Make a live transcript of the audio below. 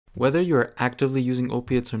Whether you are actively using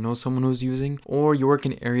opiates or know someone who's using, or you work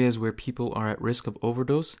in areas where people are at risk of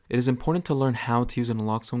overdose, it is important to learn how to use a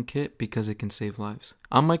naloxone kit because it can save lives.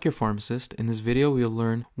 I'm Mike, your pharmacist. In this video, we'll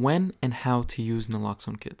learn when and how to use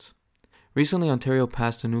naloxone kits. Recently, Ontario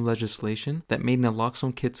passed a new legislation that made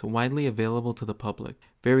naloxone kits widely available to the public.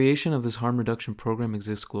 Variation of this harm reduction program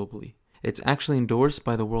exists globally. It's actually endorsed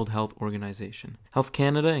by the World Health Organization. Health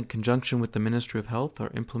Canada, in conjunction with the Ministry of Health,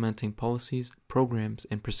 are implementing policies, programs,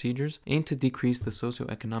 and procedures aimed to decrease the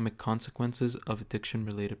socioeconomic consequences of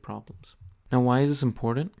addiction-related problems. Now, why is this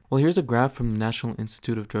important? Well, here's a graph from the National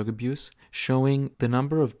Institute of Drug Abuse showing the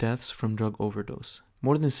number of deaths from drug overdose.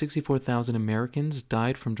 More than 64,000 Americans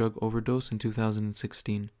died from drug overdose in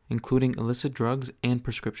 2016, including illicit drugs and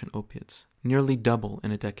prescription opiates, nearly double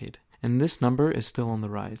in a decade. And this number is still on the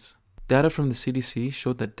rise. Data from the CDC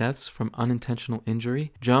showed that deaths from unintentional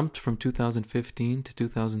injury jumped from 2015 to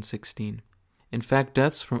 2016. In fact,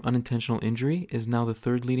 deaths from unintentional injury is now the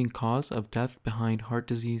third leading cause of death behind heart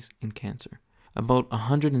disease and cancer. About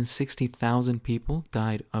 160,000 people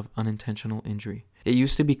died of unintentional injury. It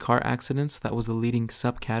used to be car accidents that was the leading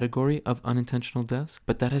subcategory of unintentional deaths,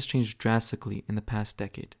 but that has changed drastically in the past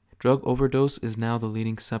decade. Drug overdose is now the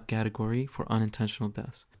leading subcategory for unintentional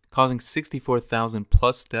deaths, causing 64,000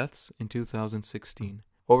 plus deaths in 2016,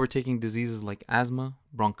 overtaking diseases like asthma,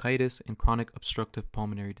 bronchitis, and chronic obstructive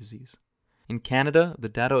pulmonary disease. In Canada, the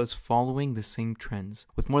data is following the same trends,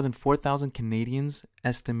 with more than 4,000 Canadians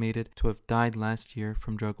estimated to have died last year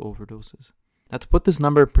from drug overdoses. Now, to put this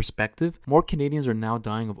number in perspective, more Canadians are now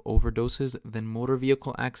dying of overdoses than motor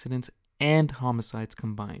vehicle accidents and homicides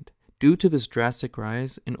combined. Due to this drastic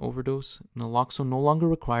rise in overdose, naloxone no longer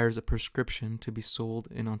requires a prescription to be sold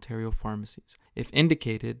in Ontario pharmacies, if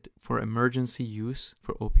indicated for emergency use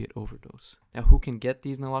for opiate overdose. Now, who can get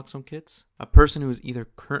these naloxone kits? A person who is either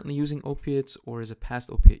currently using opiates or is a past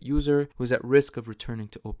opiate user who is at risk of returning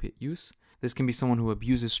to opiate use. This can be someone who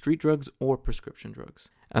abuses street drugs or prescription drugs.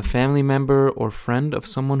 A family member or friend of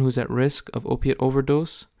someone who's at risk of opiate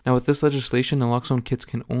overdose. Now, with this legislation, naloxone kits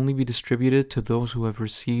can only be distributed to those who have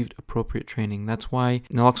received appropriate training. That's why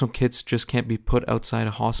naloxone kits just can't be put outside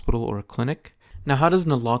a hospital or a clinic. Now, how does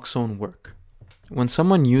naloxone work? When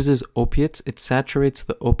someone uses opiates, it saturates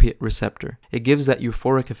the opiate receptor. It gives that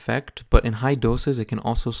euphoric effect, but in high doses, it can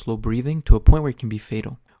also slow breathing to a point where it can be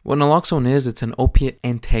fatal. What naloxone is, it's an opiate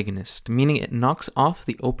antagonist, meaning it knocks off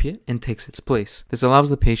the opiate and takes its place. This allows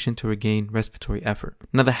the patient to regain respiratory effort.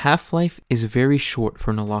 Now, the half-life is very short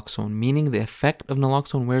for naloxone, meaning the effect of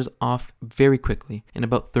naloxone wears off very quickly, in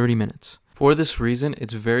about 30 minutes. For this reason,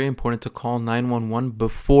 it's very important to call 911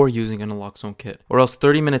 before using a naloxone kit, or else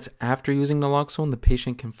 30 minutes after using naloxone, the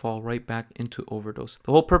patient can fall right back into overdose.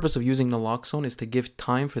 The whole purpose of using naloxone is to give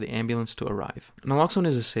time for the ambulance to arrive. Naloxone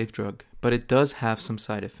is a safe drug, but it does have some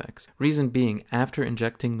side effects. Reason being, after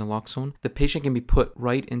injecting naloxone, the patient can be put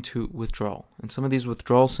right into withdrawal. And some of these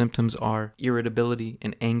withdrawal symptoms are irritability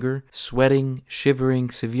and anger, sweating,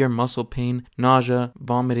 shivering, severe muscle pain, nausea,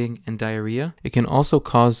 vomiting, and diarrhea. It can also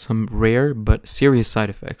cause some rare but serious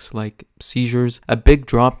side effects like seizures, a big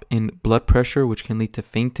drop in blood pressure which can lead to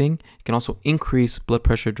fainting. It can also increase blood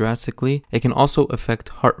pressure drastically. It can also affect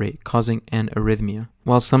heart rate, causing an arrhythmia.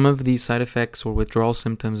 While some of these side effects or withdrawal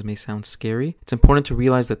symptoms may sound scary, it's important to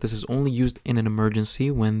realize that this is only used in an emergency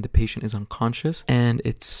when the patient is unconscious, and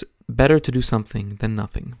it's better to do something than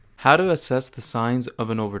nothing. How to assess the signs of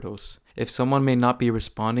an overdose. If someone may not be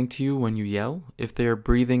responding to you when you yell, if their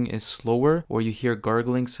breathing is slower, or you hear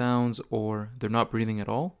gargling sounds, or they're not breathing at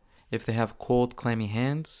all, if they have cold, clammy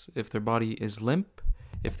hands, if their body is limp,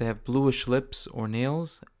 if they have bluish lips or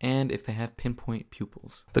nails, and if they have pinpoint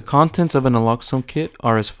pupils. The contents of a naloxone kit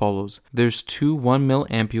are as follows. There's 2 1 ml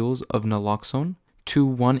ampules of naloxone, 2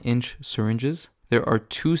 1-inch syringes. There are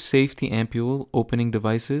 2 safety ampule opening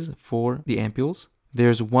devices for the ampules.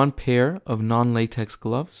 There's 1 pair of non-latex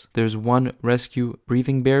gloves. There's 1 rescue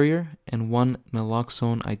breathing barrier and 1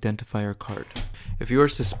 naloxone identifier card. If you are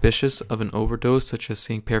suspicious of an overdose, such as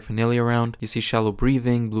seeing paraphernalia around, you see shallow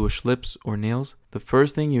breathing, bluish lips, or nails, the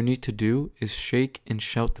first thing you need to do is shake and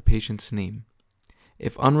shout the patient's name.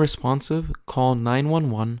 If unresponsive, call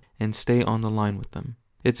 911 and stay on the line with them.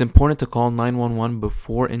 It's important to call 911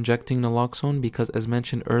 before injecting naloxone because, as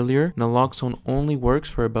mentioned earlier, naloxone only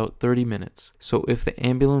works for about 30 minutes. So if the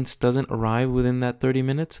ambulance doesn't arrive within that 30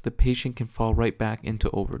 minutes, the patient can fall right back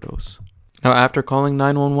into overdose. Now, after calling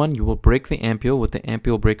 911, you will break the ampule with the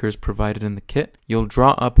ampule breakers provided in the kit. You'll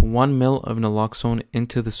draw up 1 ml of naloxone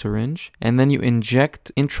into the syringe, and then you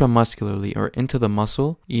inject intramuscularly or into the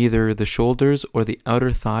muscle, either the shoulders or the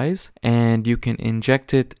outer thighs, and you can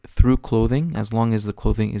inject it through clothing as long as the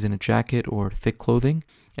clothing is in a jacket or thick clothing.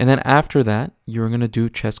 And then after that, you're going to do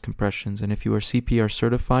chest compressions. And if you are CPR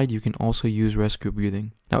certified, you can also use rescue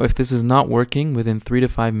breathing. Now, if this is not working within 3 to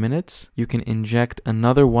 5 minutes, you can inject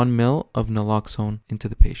another 1 ml of naloxone into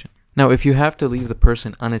the patient. Now, if you have to leave the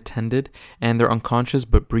person unattended and they're unconscious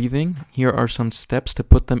but breathing, here are some steps to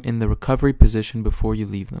put them in the recovery position before you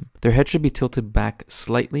leave them. Their head should be tilted back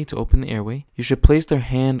slightly to open the airway. You should place their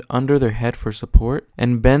hand under their head for support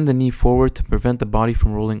and bend the knee forward to prevent the body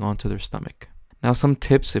from rolling onto their stomach. Now, some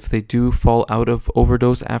tips if they do fall out of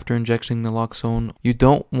overdose after injecting naloxone. You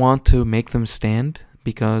don't want to make them stand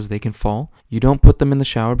because they can fall. You don't put them in the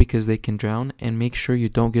shower because they can drown, and make sure you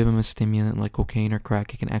don't give them a stimulant like cocaine or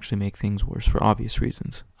crack. It can actually make things worse for obvious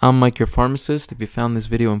reasons. I'm Mike, your pharmacist. If you found this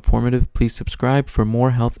video informative, please subscribe for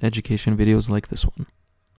more health education videos like this one.